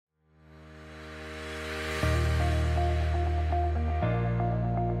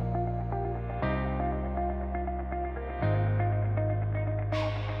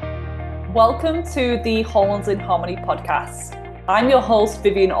Welcome to the Hormones in Harmony podcast. I'm your host,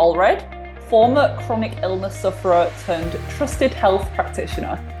 Vivian Allred, former chronic illness sufferer turned trusted health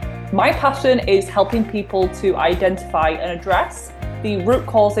practitioner. My passion is helping people to identify and address the root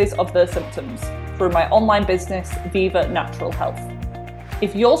causes of their symptoms through my online business, Viva Natural Health.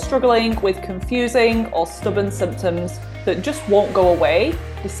 If you're struggling with confusing or stubborn symptoms that just won't go away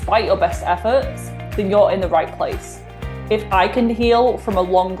despite your best efforts, then you're in the right place. If I can heal from a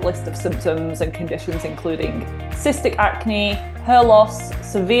long list of symptoms and conditions including cystic acne, hair loss,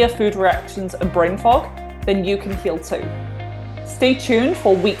 severe food reactions and brain fog, then you can heal too. Stay tuned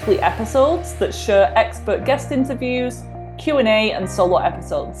for weekly episodes that share expert guest interviews, Q&A and solo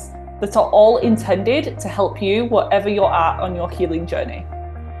episodes that are all intended to help you wherever you're at on your healing journey.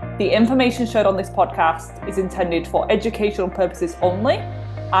 The information shared on this podcast is intended for educational purposes only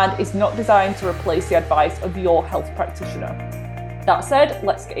and is not designed to replace the advice of your health practitioner. That said,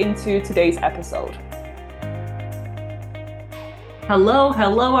 let's get into today's episode.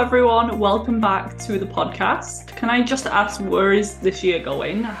 Hello everyone. Welcome back to the podcast. Can I just ask, where is this year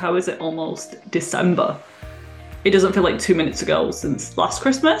going? How is it almost December? It doesn't feel like 2 minutes ago since last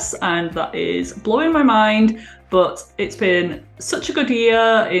Christmas, and that is blowing my mind, but it's been such a good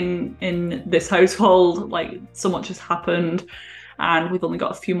year in this household. Like, so much has happened. And we've only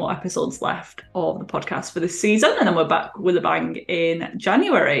got a few more episodes left of the podcast for this season. And then we're back with a bang in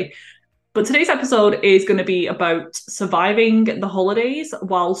January. But today's episode is going to be about surviving the holidays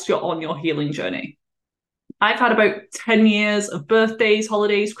whilst you're on your healing journey. I've had about 10 years of birthdays,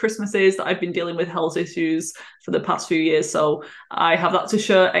 holidays, Christmases that I've been dealing with health issues for the past few years. So I have that to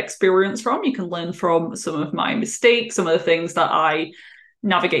share experience from. You can learn from some of my mistakes, some of the things that I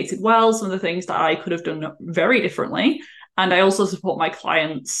navigated well, some of the things that I could have done very differently. And I also support my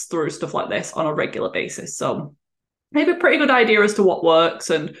clients through stuff like this on a regular basis. So I have a pretty good idea as to what works.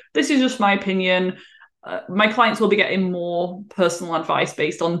 And this is just my opinion. My clients will be getting more personal advice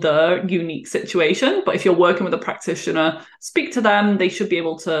based on their unique situation. But if you're working with a practitioner, speak to them. They should be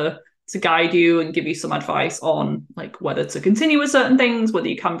able to guide you and give you some advice on like whether to continue with certain things, whether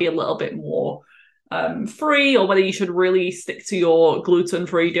you can be a little bit more free, or whether you should really stick to your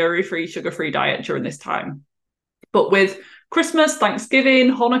gluten-free, dairy-free, sugar-free diet during this time. But with Christmas,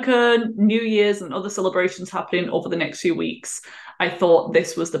 Thanksgiving, Hanukkah, New Year's, and other celebrations happening over the next few weeks, I thought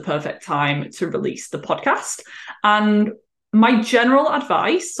this was the perfect time to release the podcast. And my general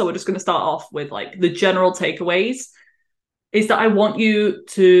advice, so we're just going to start off with like the general takeaways, is that I want you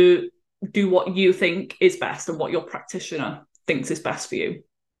to do what you think is best and what your practitioner thinks is best for you.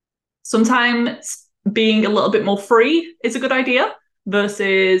 Sometimes being a little bit more free is a good idea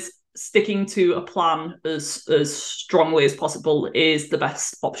versus sticking to a plan as strongly as possible is the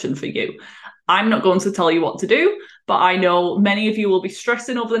best option for you. I'm not going to tell you what to do, but I know many of you will be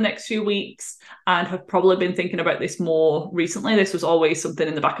stressing over the next few weeks and have probably been thinking about this more recently. This was always something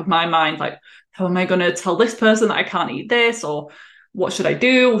in the back of my mind, like, how am I going to tell this person that I can't eat this? Or what should I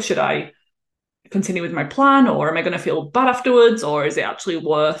do? Should I continue with my plan, or am I going to feel bad afterwards, or is it actually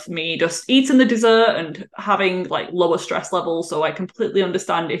worth me just eating the dessert and having like lower stress levels? So I completely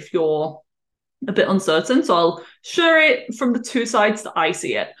understand if you're a bit uncertain. So I'll share it from the two sides that I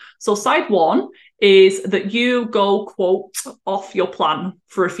see it. So side one is that you go, quote, off your plan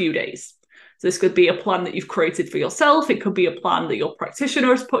for a few days. So this could be a plan that you've created for yourself. It could be a plan that your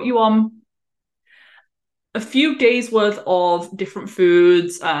practitioner has put you on. A few days worth of different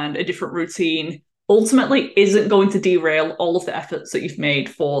foods and a different routine ultimately isn't going to derail all of the efforts that you've made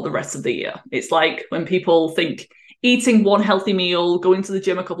for the rest of the year. It's like when people think eating one healthy meal, going to the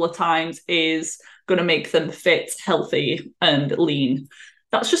gym a couple of times is going to make them fit, healthy, and lean.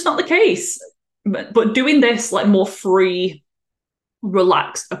 That's just not the case. But doing this like more free,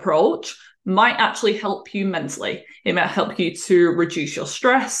 relaxed approach might actually help you mentally. It might help you to reduce your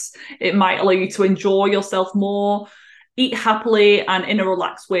stress. It might allow you to enjoy yourself more, eat happily and in a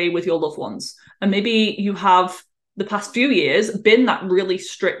relaxed way with your loved ones. And maybe you have the past few years been that really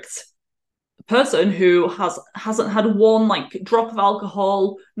strict person who hasn't had one like drop of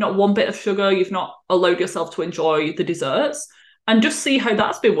alcohol, not one bit of sugar. You've not allowed yourself to enjoy the desserts, and just see how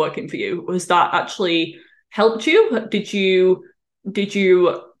that's been working for you. Was that actually helped you? Did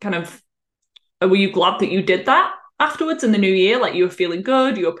you kind of, were you glad that you did that afterwards in the new year? Like you were feeling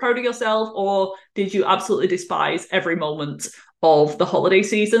good, you were proud of yourself, or did you absolutely despise every moment of the holiday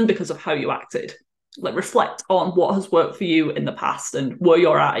season because of how you acted? Like, reflect on what has worked for you in the past and where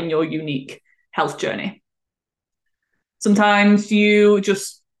you're at in your unique health journey. Sometimes you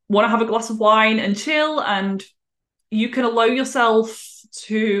just want to have a glass of wine and chill, and you can allow yourself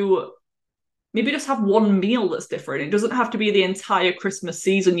to maybe just have one meal that's different. It doesn't have to be the entire Christmas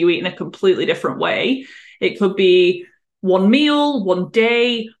season you eat in a completely different way. It could be one meal, one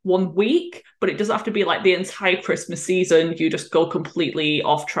day, one week, but it doesn't have to be like the entire Christmas season. You just go completely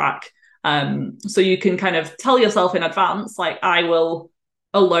off track. So you can kind of tell yourself in advance, like, I will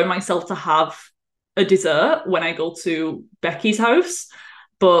allow myself to have a dessert when I go to Becky's house,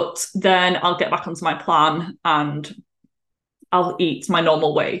 but then I'll get back onto my plan and I'll eat my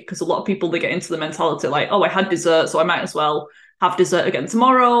normal way. Because a lot of people, they get into the mentality like, oh, I had dessert, so I might as well have dessert again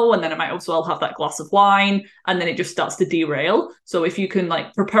tomorrow, and then I might as well have that glass of wine, and then it just starts to derail. So if you can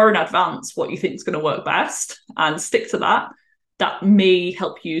like prepare in advance what you think is going to work best and stick to that, that may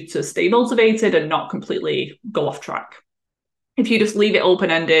help you to stay motivated and not completely go off track. If you just leave it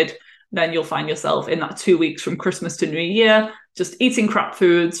open-ended, then you'll find yourself in that 2 weeks from Christmas to New Year, just eating crap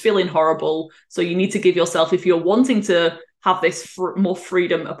foods, feeling horrible. So you need to give yourself, if you're wanting to have this more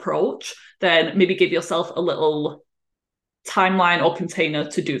freedom approach, then maybe give yourself a little timeline or container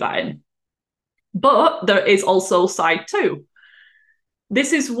to do that in. But there is also side two.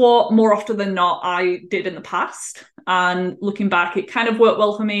 This is what more often than not I did in the past. And looking back, it kind of worked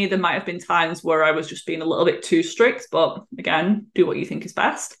well for me. There might have been times where I was just being a little bit too strict, but again, do what you think is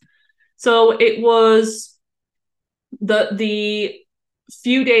best. So it was the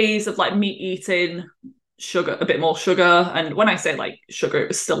few days of like me eating sugar, a bit more sugar. And when I say like sugar, it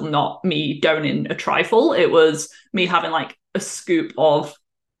was still not me downing a trifle. It was me having like a scoop of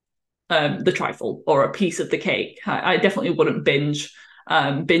the trifle or a piece of the cake. I definitely wouldn't binge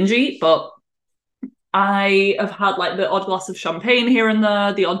eat, but I have had like the odd glass of champagne here and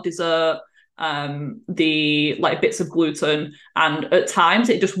there, the odd dessert, the like bits of gluten, and at times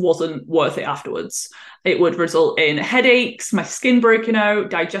it just wasn't worth it afterwards. It would result in headaches, my skin breaking out,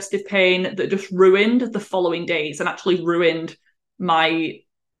 digestive pain that just ruined the following days and actually ruined my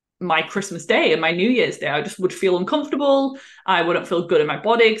Christmas day and my New Year's day. I just would feel uncomfortable. I wouldn't feel good in my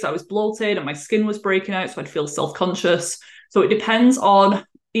body because I was bloated and my skin was breaking out, so I'd feel self-conscious. So it depends on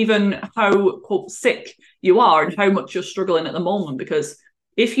even how, quote, sick you are and how much you're struggling at the moment, because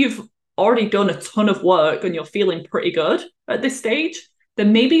if you've already done a ton of work and you're feeling pretty good at this stage,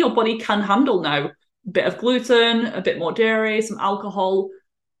 then maybe your body can handle now a bit of gluten, a bit more dairy, some alcohol,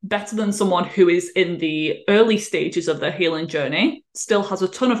 better than someone who is in the early stages of their healing journey, still has a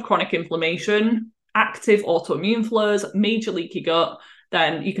ton of chronic inflammation, active autoimmune flares, major leaky gut.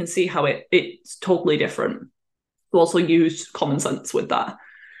 Then you can see how it's totally different. To also use common sense with that.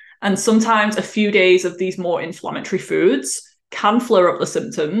 And sometimes a few days of these more inflammatory foods can flare up the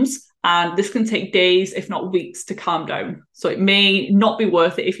symptoms, and this can take days, if not weeks, to calm down. So it may not be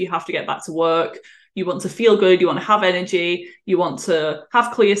worth it if you have to get back to work. You want to feel good, you want to have energy, you want to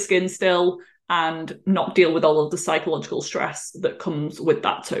have clear skin still, and not deal with all of the psychological stress that comes with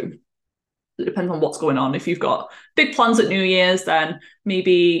that too. It depends on what's going on. If you've got big plans at New Year's, then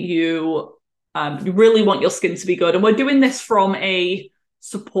maybe you really want your skin to be good. And we're doing this from a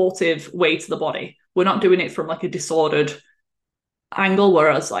supportive way to the body. We're not doing it from like a disordered angle,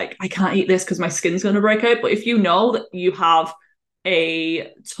 whereas like, I can't eat this because my skin's going to break out. But if you know that you have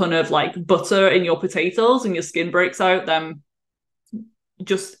a ton of like butter in your potatoes and your skin breaks out, then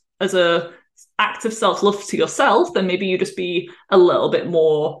just as a act of self-love to yourself, then maybe you just be a little bit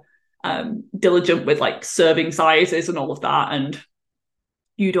more diligent with like serving sizes and all of that, and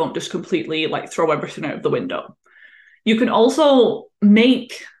you don't just completely like throw everything out of the window. You can also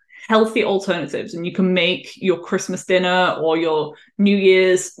make healthy alternatives, and you can make your Christmas dinner or your New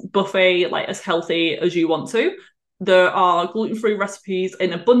Year's buffet like as healthy as you want to. There are gluten-free recipes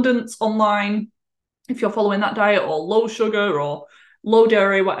in abundance online if you're following that diet, or low sugar or low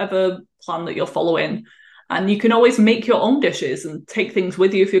dairy, whatever plan that you're following. And you can always make your own dishes and take things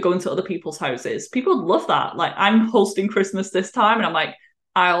with you if you're going to other people's houses. People would love that. Like, I'm hosting Christmas this time, and I'm like,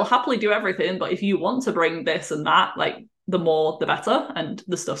 I'll happily do everything, but if you want to bring this and that, like, the more the better, and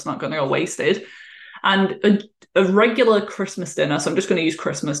the stuff's not going to go wasted. And a regular Christmas dinner, so I'm just going to use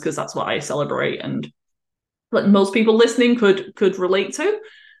Christmas because that's what I celebrate, and like most people listening could relate to.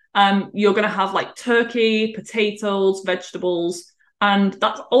 You're going to have like turkey, potatoes, vegetables, and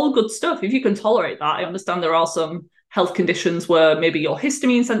that's all good stuff. If you can tolerate that, I understand there are some health conditions where maybe you're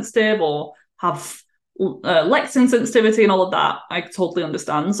histamine sensitive or have lectin sensitivity and all of that. I totally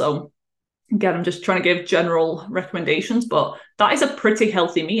understand. So again, I'm just trying to give general recommendations, but that is a pretty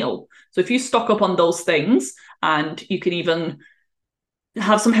healthy meal. So if you stock up on those things, and you can even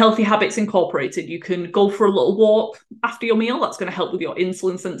have some healthy habits incorporated. You can go for a little walk after your meal. That's going to help with your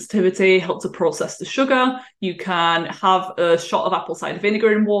insulin sensitivity, help to process the sugar. You can have a shot of apple cider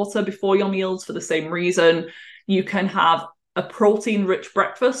vinegar in water before your meals for the same reason. You can have a protein-rich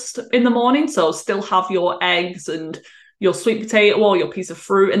breakfast in the morning. So still have your eggs and your sweet potato or your piece of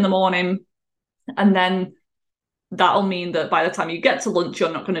fruit in the morning. And then that'll mean that by the time you get to lunch,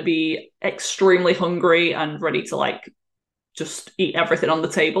 you're not going to be extremely hungry and ready to like just eat everything on the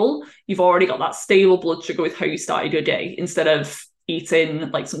table. You've already got that stable blood sugar with how you started your day, instead of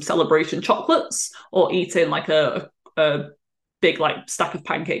eating like some celebration chocolates or eating like a big like stack of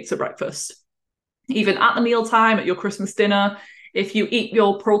pancakes at breakfast. Even at the mealtime, at your Christmas dinner, if you eat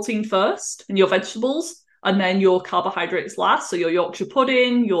your protein first and your vegetables and then your carbohydrates last, so your Yorkshire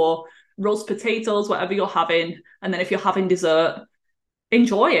pudding, your roast potatoes, whatever you're having, and then if you're having dessert,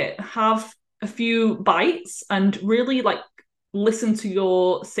 enjoy it. Have a few bites and really like listen to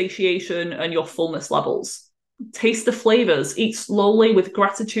your satiation and your fullness levels. Taste the flavors, eat slowly with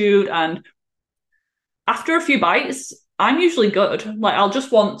gratitude, and after a few bites, I'm usually good. Like I'll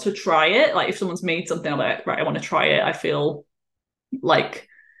just want to try it. Like if someone's made something, I'm like, right, I want to try it. I feel like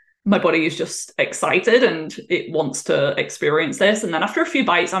my body is just excited and it wants to experience this. And then after a few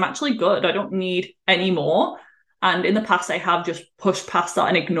bites, I'm actually good. I don't need any more. And in the past, I have just pushed past that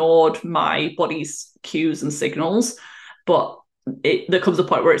and ignored my body's cues and signals. But there comes a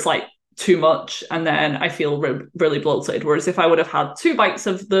point where it's like too much, and then I feel really bloated. Whereas if I would have had 2 bites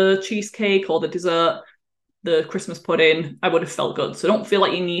of the cheesecake or the dessert, the Christmas pudding, I would have felt good. So don't feel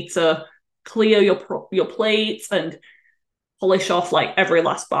like you need to clear your plate and polish off like every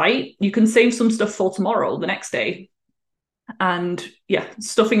last bite. You can save some stuff for tomorrow, the next day. And yeah,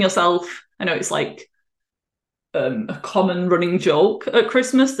 stuffing yourself. I know it's like a common running joke at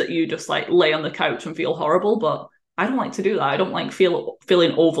Christmas that you just like lay on the couch and feel horrible, but I don't like to do that. I don't like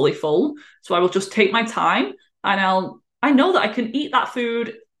feeling overly full. So I will just take my time, and I know that I can eat that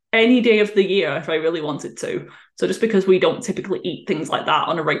food any day of the year if I really wanted to. So just because we don't typically eat things like that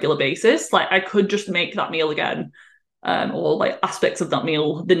on a regular basis, like I could just make that meal again, or like aspects of that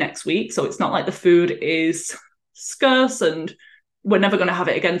meal the next week. So it's not like the food is scarce and we're never going to have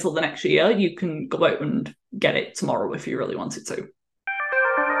it again till the next year. You can go out and get it tomorrow if you really wanted to.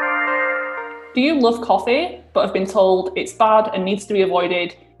 Do you love coffee but have been told it's bad and needs to be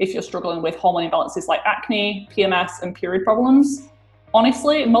avoided if you're struggling with hormone imbalances like acne, PMS, and period problems?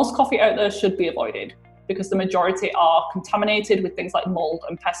 Honestly, most coffee out there should be avoided because the majority are contaminated with things like mold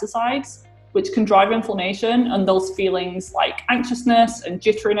and pesticides, which can drive inflammation and those feelings like anxiousness and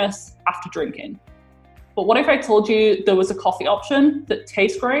jitteriness after drinking. But what if I told you there was a coffee option that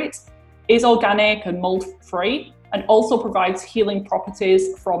tastes great, is organic and mold-free, and also provides healing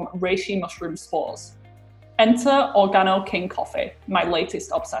properties from reishi mushroom spores? Enter Organo King Coffee, my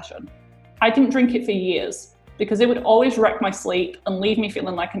latest obsession. I didn't drink it for years because it would always wreck my sleep and leave me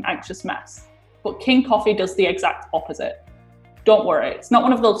feeling like an anxious mess. But King Coffee does the exact opposite. Don't worry, it's not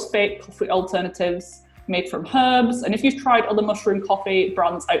one of those fake coffee alternatives made from herbs. And if you've tried other mushroom coffee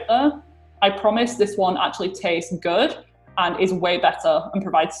brands out there, I promise this one actually tastes good and is way better and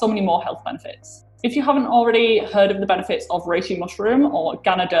provides so many more health benefits. If you haven't already heard of the benefits of reishi mushroom or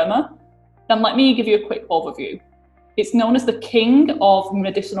Ganoderma, then let me give you a quick overview. It's known as the king of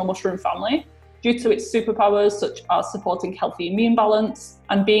medicinal mushroom family due to its superpowers such as supporting healthy immune balance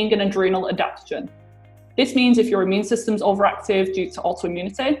and being an adrenal adaptogen. This means if your immune system's overactive due to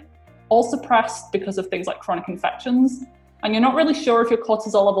autoimmunity, or suppressed because of things like chronic infections, and you're not really sure if your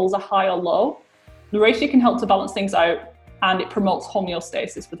cortisol levels are high or low, the reishi can help to balance things out, and it promotes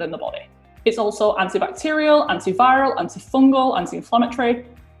homeostasis within the body. It's also antibacterial, antiviral, antifungal, anti-inflammatory,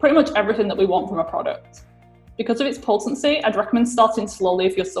 pretty much everything that we want from a product. Because of its potency, I'd recommend starting slowly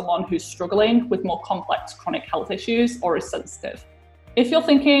if you're someone who's struggling with more complex chronic health issues or is sensitive. If you're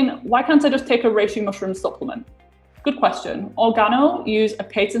thinking, why can't I just take a reishi mushroom supplement? Good question. Organo use a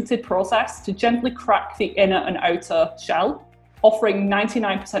patented process to gently crack the inner and outer shell, offering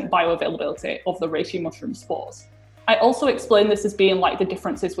 99% bioavailability of the reishi mushroom spores. I also explain this as being like the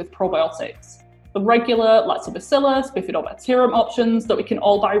differences with probiotics. The regular Lactobacillus, Bifidobacterium options that we can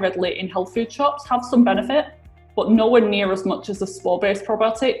all buy readily in health food shops have some benefit, but nowhere near as much as the spore-based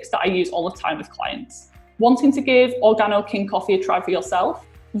probiotics that I use all the time with clients. Wanting to give Organo King Coffee a try for yourself?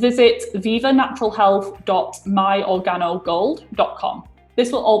 Visit vivanaturalhealth.myorganogold.com.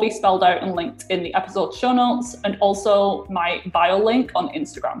 This will all be spelled out and linked in the episode show notes and also my bio link on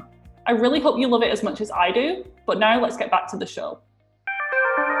Instagram. I really hope you love it as much as I do, but now let's get back to the show.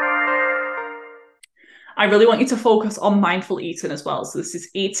 I really want you to focus on mindful eating as well. So this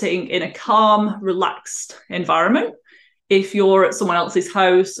is eating in a calm, relaxed environment. If you're at someone else's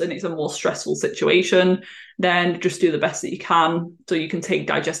house and it's a more stressful situation, then just do the best that you can. So you can take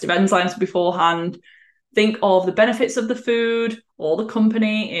digestive enzymes beforehand. Think of the benefits of the food or the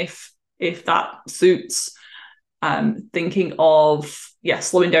company if that suits. thinking of,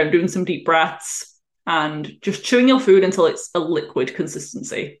 slowing down, doing some deep breaths, and just chewing your food until it's a liquid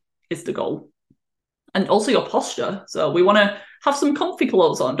consistency is the goal. And also your posture. So we want to have some comfy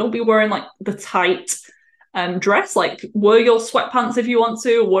clothes on. Don't be wearing like the tight dress. Like wear your sweatpants if you want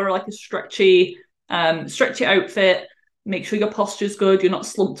to. Wear like a stretchy outfit. Make sure your posture's good. You're not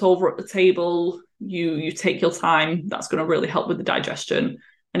slumped over at the table. You take your time. That's going to really help with the digestion.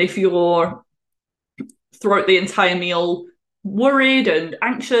 And if you're throughout the entire meal worried and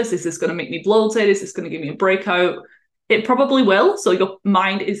anxious, is this going to make me bloated? Is this going to give me a breakout? It probably will. So your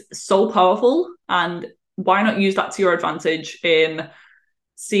mind is so powerful, and why not use that to your advantage in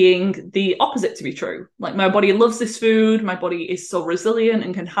seeing the opposite to be true? Like, my body loves this food. My body is so resilient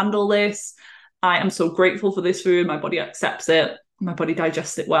and can handle this. I am so grateful for this food. My body accepts it. My body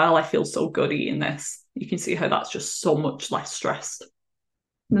digests it well. I feel so good eating this. You can see how that's just so much less stressed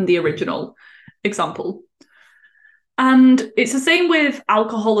than the original example. And it's the same with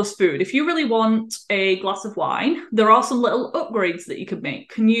alcohol as food. If you really want a glass of wine, there are some little upgrades that you could make.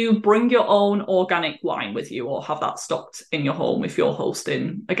 Can you bring your own organic wine with you, or have that stocked in your home if you're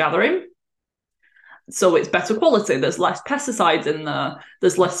hosting a gathering? So it's better quality. There's less pesticides in there.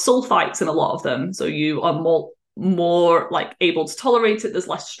 There's less sulfites in a lot of them. So you are more like able to tolerate it. There's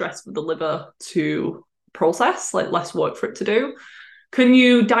less stress for the liver to process, like less work for it to do. Can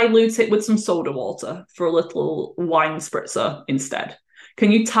you dilute it with some soda water for a little wine spritzer instead?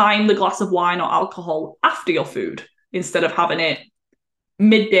 Can you time the glass of wine or alcohol after your food instead of having it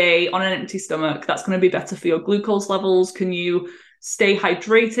midday on an empty stomach? That's going to be better for your glucose levels. Can you stay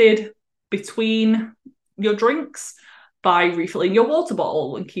hydrated between your drinks by refilling your water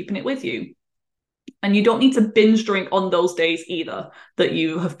bottle and keeping it with you? And you don't need to binge drink on those days either that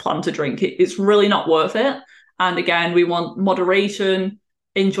you have planned to drink. It's really not worth it. And again, we want moderation,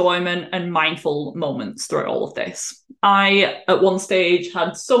 enjoyment, and mindful moments throughout all of this. I, at one stage,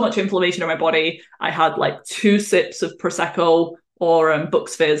 had so much inflammation in my body. I had like 2 sips of Prosecco or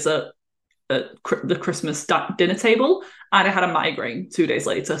Bucks Fizz at the Christmas dinner table, and I had a migraine 2 days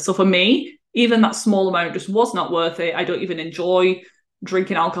later. So for me, even that small amount just was not worth it. I don't even enjoy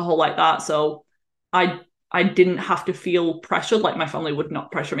drinking alcohol like that. So I didn't have to feel pressured. Like, my family would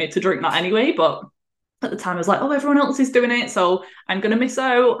not pressure me to drink that anyway, but at the time I was like, oh, everyone else is doing it, so I'm going to miss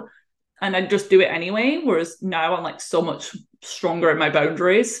out. And I'd just do it anyway. Whereas now I'm like so much stronger in my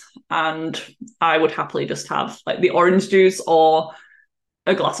boundaries, and I would happily just have like the orange juice or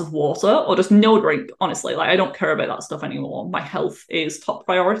a glass of water or just no drink, honestly. Like, I don't care about that stuff anymore. My health is top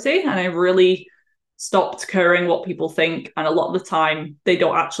priority, and I really stopped caring what people think. And a lot of the time they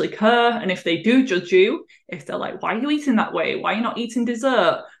don't actually care. And if they do judge you, if they're like, why are you eating that way? Why are you not eating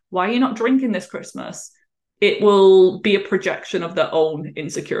dessert? Why are you not drinking this Christmas? It will be a projection of their own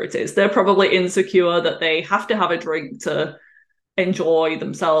insecurities. They're probably insecure that they have to have a drink to enjoy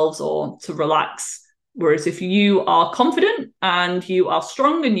themselves or to relax. Whereas if you are confident and you are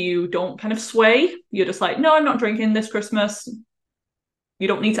strong and you don't kind of sway, you're just like, no, I'm not drinking this Christmas. You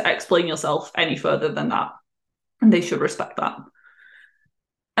don't need to explain yourself any further than that. And they should respect that.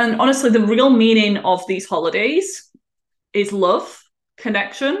 And honestly, the real meaning of these holidays is love,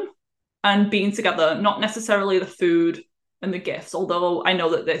 connection, and being together, not necessarily the food and the gifts, although I know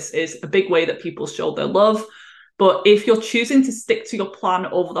that this is a big way that people show their love. But if you're choosing to stick to your plan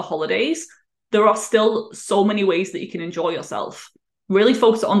over the holidays, there are still so many ways that you can enjoy yourself. Really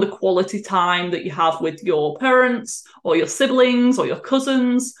focus on the quality time that you have with your parents or your siblings or your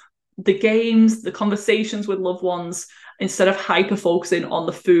cousins, the games, the conversations with loved ones, instead of hyper focusing on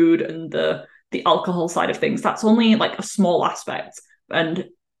the food and the alcohol side of things. That's only like a small aspect. And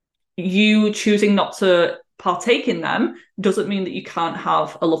you choosing not to partake in them doesn't mean that you can't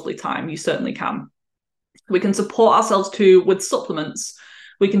have a lovely time. You certainly can. We can support ourselves too with supplements.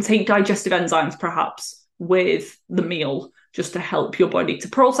 We can take digestive enzymes perhaps with the meal just to help your body to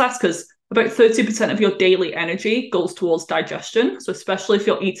process, because about 30% of your daily energy goes towards digestion. So especially if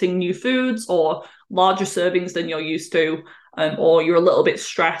you're eating new foods or larger servings than you're used to, or you're a little bit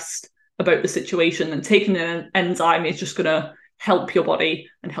stressed about the situation, then taking an enzyme is just going to help your body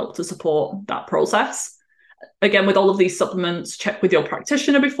and help to support that process. Again, with all of these supplements, check with your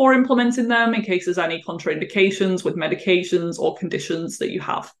practitioner before implementing them in case there's any contraindications with medications or conditions that you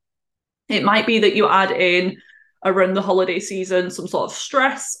have. It might be that you add in around the holiday season some sort of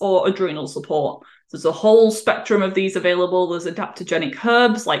stress or adrenal support. There's a whole spectrum of these available. There's adaptogenic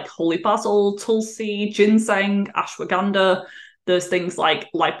herbs like holy basil, tulsi, ginseng, ashwagandha. There's things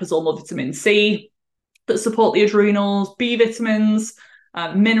like liposomal vitamin C that support the adrenals, B vitamins,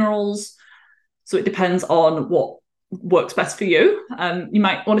 minerals. So it depends on what works best for you. You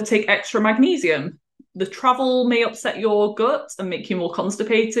might want to take extra magnesium the travel may upset your gut and make you more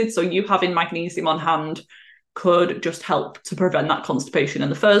constipated. So you having magnesium on hand could just help to prevent that constipation in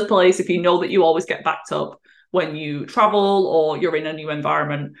the first place. If you know that you always get backed up when you travel or you're in a new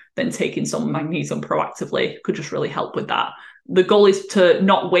environment, then taking some magnesium proactively could just really help with that. The goal is to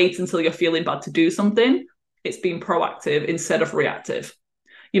not wait until you're feeling bad to do something. It's being proactive instead of reactive.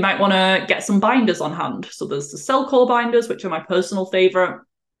 You might want to get some binders on hand. So there's the Cellcore binders, which are my personal favorite.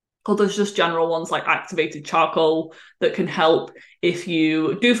 Or there's just general ones like activated charcoal that can help if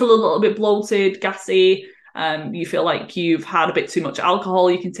you do feel a little bit bloated, gassy, you feel like you've had a bit too much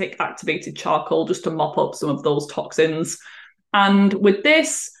alcohol, you can take activated charcoal just to mop up some of those toxins. And with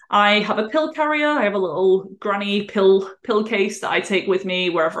this, I have a pill carrier. I have a little granny pill case that I take with me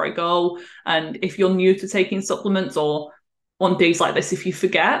wherever I go. And if you're new to taking supplements, or on days like this, if you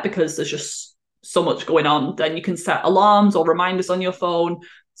forget because there's just so much going on, then you can set alarms or reminders on your phone.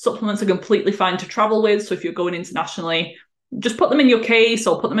 Supplements are completely fine to travel with. So if you're going internationally, just put them in your case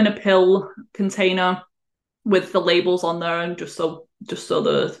or put them in a pill container with the labels on there, and just so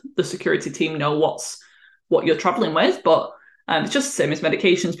the security team know what you're traveling with. But it's just the same as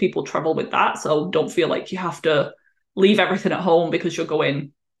medications. People travel with that, so don't feel like you have to leave everything at home because you're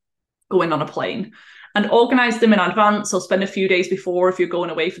going on a plane. And organize them in advance, or spend a few days before if you're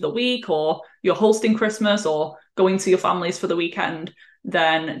going away for the week or you're hosting Christmas or going to your families for the weekend.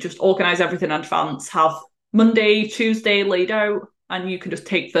 Then just organize everything in advance, have Monday, Tuesday laid out, and you can just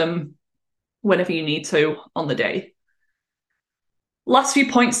take them whenever you need to on the day. Last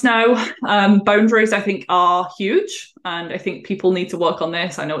few points now. Boundaries, I think, are huge, and I think people need to work on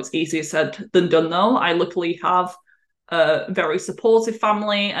this. I know it's easier said than done, though. I luckily have a very supportive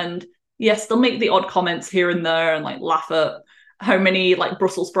family, and yes, they'll make the odd comments here and there and like laugh at how many like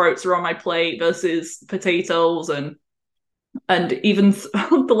Brussels sprouts are on my plate versus potatoes, and even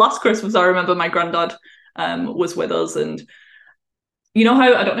the last Christmas, I remember my granddad was with us, and you know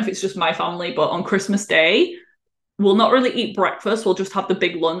how, I don't know if it's just my family, but on Christmas Day, we'll not really eat breakfast. We'll just have the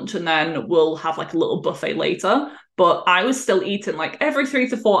big lunch, and then we'll have like a little buffet later. But I was still eating like every 3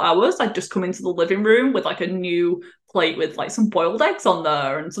 to 4 hours. I'd just come into the living room with like a new plate with like some boiled eggs on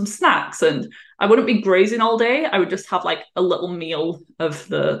there and some snacks. And I wouldn't be grazing all day. I would just have like a little meal of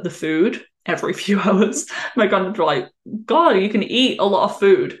the food every few hours. My granddad was like, God, you can eat a lot of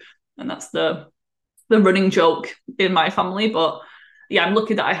food. And that's the running joke in my family. But yeah, I'm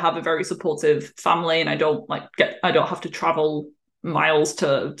lucky that I have a very supportive family, and I don't have to travel miles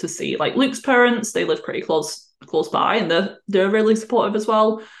to see like Luke's parents. They live pretty close by, and they're really supportive as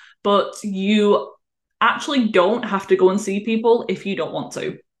well. But you actually don't have to go and see people if you don't want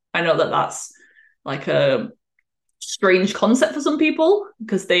to. I know that that's like a strange concept for some people,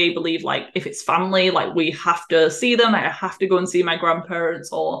 because they believe like if it's family, like we have to see them. I have to go and see my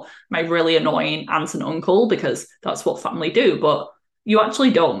grandparents or my really annoying aunt and uncle because that's what family do. But you actually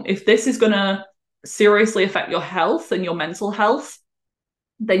don't. If this is going to seriously affect your health and your mental health,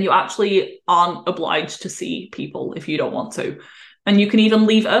 then you actually aren't obliged to see people if you don't want to. And you can even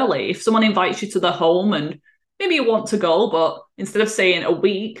leave early. If someone invites you to their home and maybe you want to go, but instead of staying a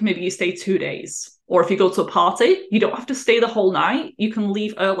week, maybe you stay 2 days. Or if you go to a party, you don't have to stay the whole night. You can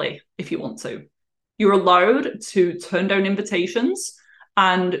leave early if you want to. You're allowed to turn down invitations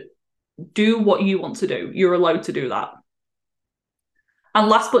and do what you want to do. You're allowed to do that. And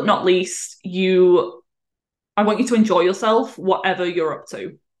last but not least, I want you to enjoy yourself, whatever you're up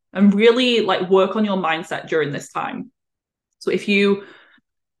to, and really like work on your mindset during this time. So if you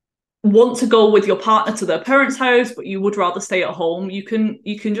want to go with your partner to their parents' house, but you would rather stay at home, you can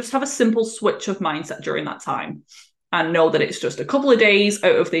just have a simple switch of mindset during that time and know that it's just a couple of days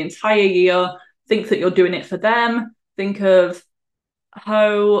out of the entire year. Think that you're doing it for them. Think of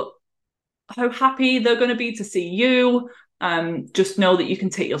how happy they're going to be to see you. Just know that you can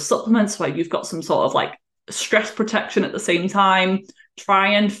take your supplements while you've got some sort of like stress protection at the same time. Try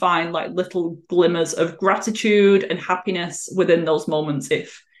and find like little glimmers of gratitude and happiness within those moments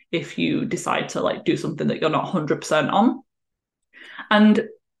if you decide to like do something that you're not 100% on. And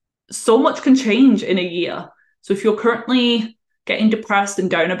so much can change in a year. So if you're currently getting depressed and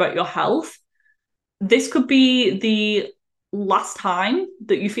down about your health, this could be the last time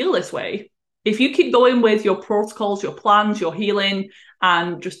that you feel this way. If you keep going with your protocols, your plans, your healing,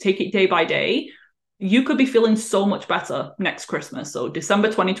 and just take it day by day, you could be feeling so much better next Christmas. So December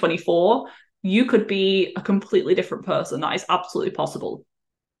 2024, you could be a completely different person. That is absolutely possible.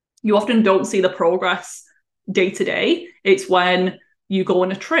 You often don't see the progress day to day. It's when you go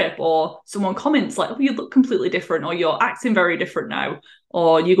on a trip or someone comments like, oh, you look completely different, or you're acting very different now.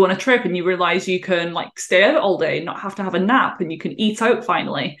 Or you go on a trip and you realize you can like stay out all day, not have to have a nap, and you can eat out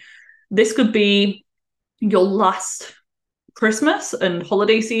finally. This could be your last Christmas and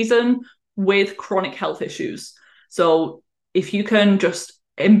holiday season with chronic health issues. So if you can just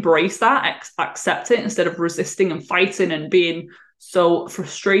embrace that, accept it instead of resisting and fighting and being so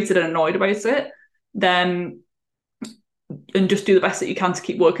frustrated and annoyed about it, then and just do the best that you can to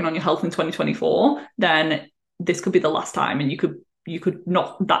keep working on your health in 2024, then this could be the last time, and you could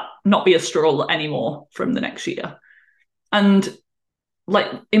not be a struggle anymore from the next year. And like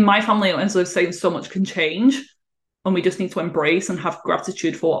in my family, as I was saying, so much can change, and we just need to embrace and have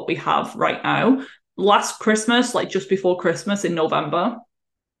gratitude for what we have right now. Last Christmas, like just before Christmas in November,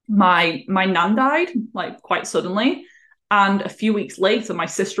 my nan died like quite suddenly, and a few weeks later my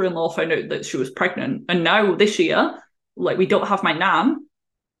sister-in-law found out that she was pregnant. And now this year, like, we don't have my nan,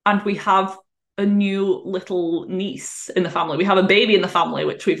 and we have a new little niece in the family. We have a baby in the family,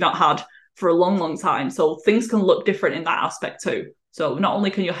 which we've not had for a long, long time. So things can look different in that aspect too. So not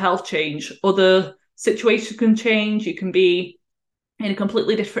only can your health change, other situations can change. You can be in a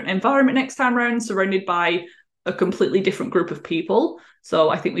completely different environment next time around, surrounded by a completely different group of people. So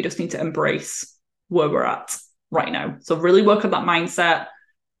I think we just need to embrace where we're at right now. So really work on that mindset.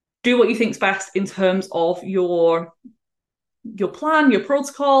 Do what you think's best in terms of your plan, your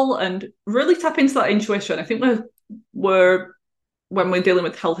protocol, and really tap into that intuition. I think we're when we're dealing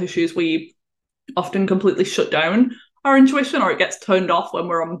with health issues, we often completely shut down our intuition, or it gets turned off when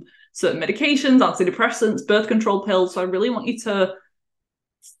we're on certain medications, antidepressants, birth control pills. So I really want you to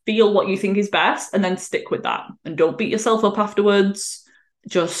feel what you think is best and then stick with that, and don't beat yourself up afterwards.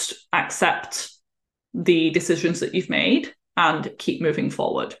 Just accept the decisions that you've made and keep moving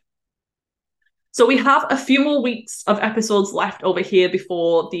forward. So we have a few more weeks of episodes left over here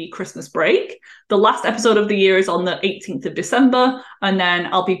before the Christmas break. The last episode of the year is on the 18th of December, and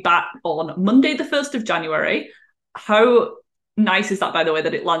then I'll be back on Monday, the 1st of January. How nice is that, by the way,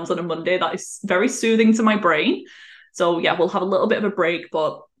 that it lands on a Monday? That is very soothing to my brain. So yeah, we'll have a little bit of a break,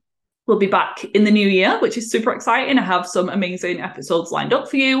 but we'll be back in the new year, which is super exciting. I have some amazing episodes lined up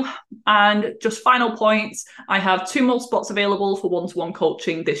for you. And just final points, I have 2 more spots available for one-to-one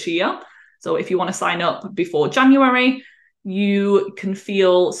coaching this year. So if you want to sign up before January, you can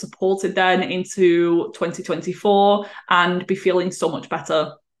feel supported then into 2024 and be feeling so much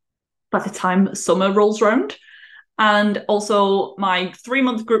better by the time summer rolls around. And also my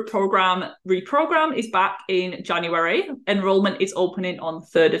 3-month group program, Reprogram, is back in January. Enrollment is opening on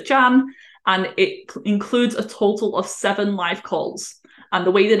 3rd of Jan, and it includes a total of 7 live calls. And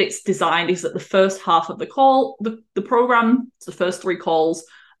the way that it's designed is that the first half of the call, the program, the first 3 calls,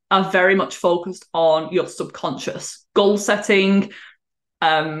 are very much focused on your subconscious, goal setting,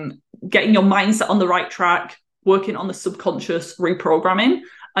 getting your mindset on the right track, working on the subconscious reprogramming.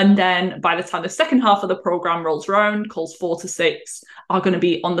 And then by the time the second half of the program rolls around, calls 4 to 6 are going to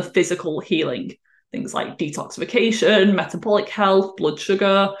be on the physical healing. Things like detoxification, metabolic health, blood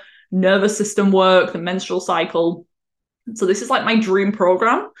sugar, nervous system work, the menstrual cycle. So this is like my dream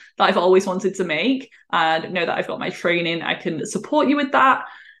program that I've always wanted to make. And now that I've got my training, I can support you with that.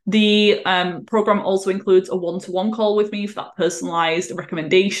 The program also includes a one-to-one call with me for that personalized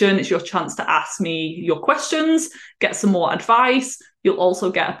recommendation. It's your chance to ask me your questions, get some more advice. You'll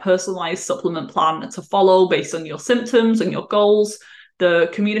also get a personalized supplement plan to follow based on your symptoms and your goals.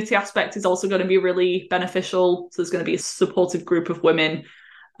 The community aspect is also going to be really beneficial. So there's going to be a supportive group of women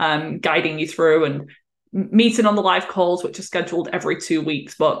guiding you through, and meeting on the live calls, which are scheduled every 2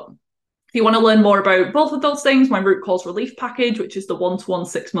 weeks. But if you want to learn more about both of those things, my Root Cause Relief Package, which is the one-to-one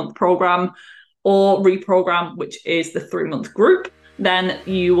 6-month program, or Reprogram, which is the 3-month group, then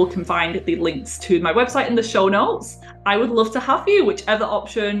you can find the links to my website in the show notes. I would love to have you, whichever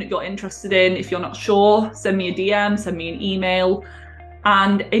option you're interested in. If you're not sure, send me a DM, send me an email,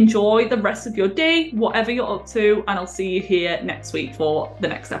 and enjoy the rest of your day, whatever you're up to, and I'll see you here next week for the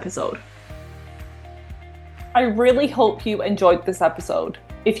next episode. I really hope you enjoyed this episode.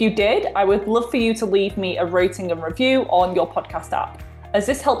 If you did, I would love for you to leave me a rating and review on your podcast app, as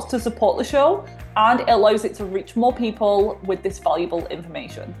this helps to support the show and it allows it to reach more people with this valuable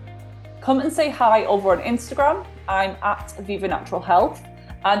information. Come and say hi over on Instagram. I'm at Viva Natural Health.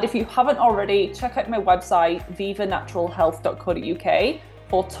 And if you haven't already, check out my website, vivanaturalhealth.co.uk,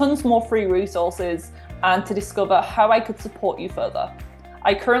 for tons more free resources and to discover how I could support you further.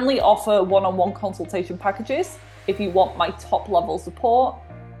 I currently offer one-on-one consultation packages if you want my top level support,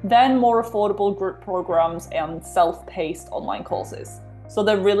 then more affordable group programs and self-paced online courses. So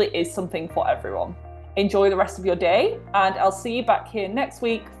there really is something for everyone. Enjoy the rest of your day, and I'll see you back here next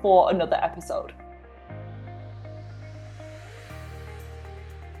week for another episode.